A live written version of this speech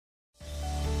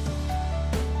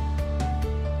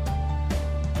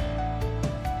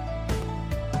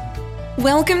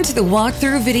Welcome to the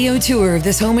walkthrough video tour of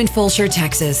this home in Fulshear,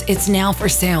 Texas. It's now for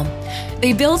sale.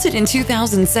 They built it in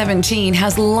 2017,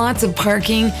 has lots of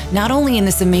parking, not only in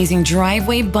this amazing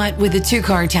driveway, but with a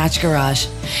 2-car attached garage.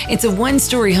 It's a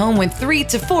 1-story home with 3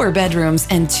 to 4 bedrooms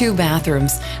and 2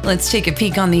 bathrooms. Let's take a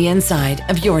peek on the inside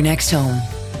of your next home.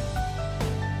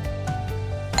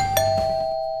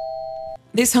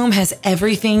 This home has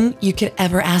everything you could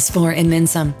ever ask for and then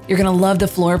some. You're gonna love the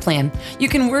floor plan. You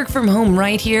can work from home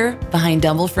right here behind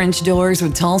double French doors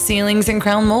with tall ceilings and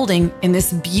crown molding in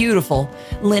this beautiful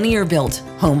linear built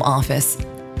home office.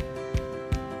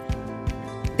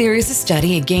 There is a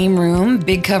study, a game room,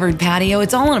 big covered patio.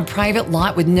 It's all on a private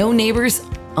lot with no neighbors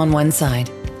on one side.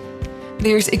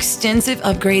 There's extensive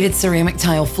upgraded ceramic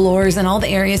tile floors in all the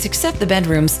areas except the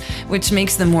bedrooms, which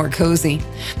makes them more cozy.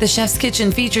 The chef's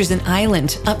kitchen features an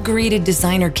island, upgraded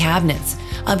designer cabinets,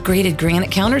 upgraded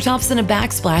granite countertops and a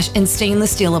backsplash, and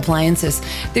stainless steel appliances.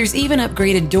 There's even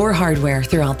upgraded door hardware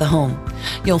throughout the home.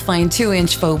 You'll find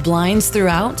 2-inch faux blinds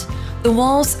throughout. The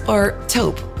walls are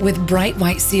taupe with bright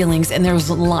white ceilings, and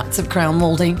there's lots of crown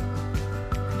molding.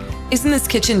 Isn't this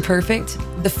kitchen perfect?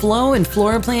 The flow and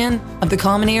floor plan of the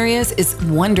common areas is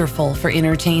wonderful for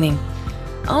entertaining,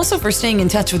 also for staying in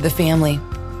touch with the family.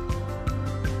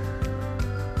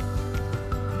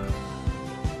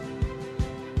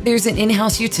 There's an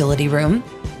in-house utility room,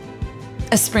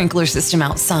 a sprinkler system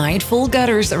outside, full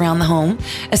gutters around the home,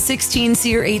 a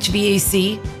 16-SEER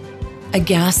HVAC, a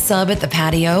gas sub at the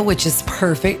patio, which is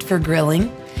perfect for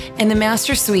grilling, and the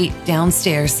master suite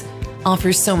downstairs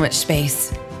offers so much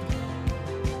space.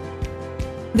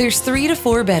 There's 3 to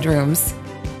 4 bedrooms,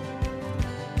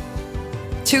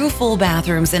 2 full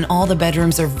bathrooms, and all the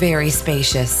bedrooms are very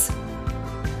spacious.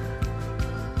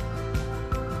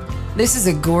 This is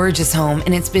a gorgeous home,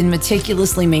 and it's been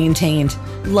meticulously maintained,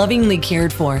 lovingly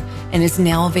cared for, and is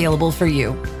now available for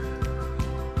you.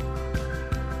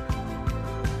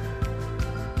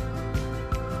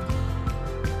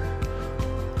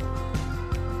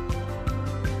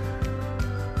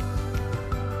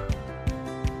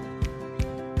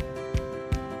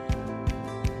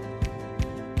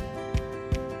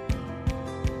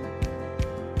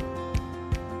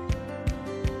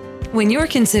 When you're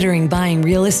considering buying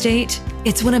real estate,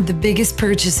 it's one of the biggest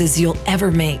purchases you'll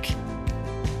ever make.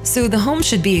 So the home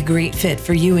should be a great fit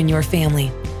for you and your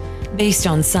family, based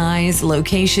on size,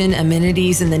 location,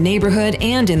 amenities in the neighborhood,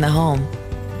 and in the home.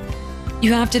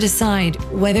 You have to decide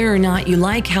whether or not you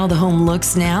like how the home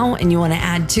looks now and you want to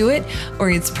add to it, or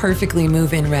it's perfectly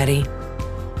move-in ready.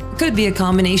 It could be a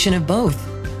combination of both.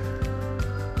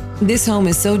 This home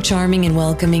is so charming and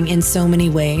welcoming in so many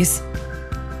ways.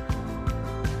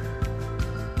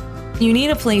 You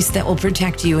need a place that will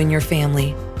protect you and your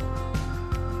family.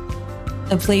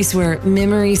 A place where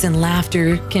memories and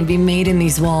laughter can be made in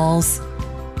these walls.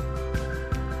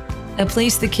 A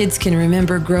place the kids can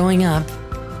remember growing up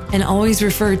and always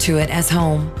refer to it as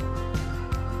home.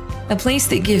 A place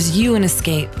that gives you an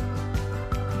escape.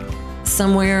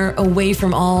 Somewhere away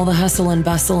from all the hustle and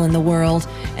bustle in the world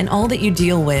and all that you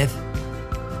deal with.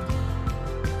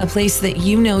 A place that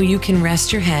you know you can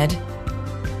rest your head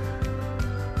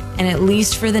and at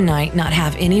least for the night not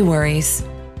have any worries.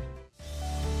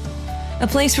 A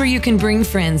place where you can bring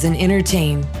friends and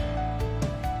entertain.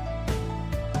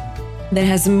 That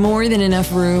has more than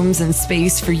enough rooms and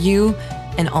space for you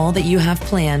and all that you have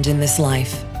planned in this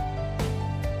life.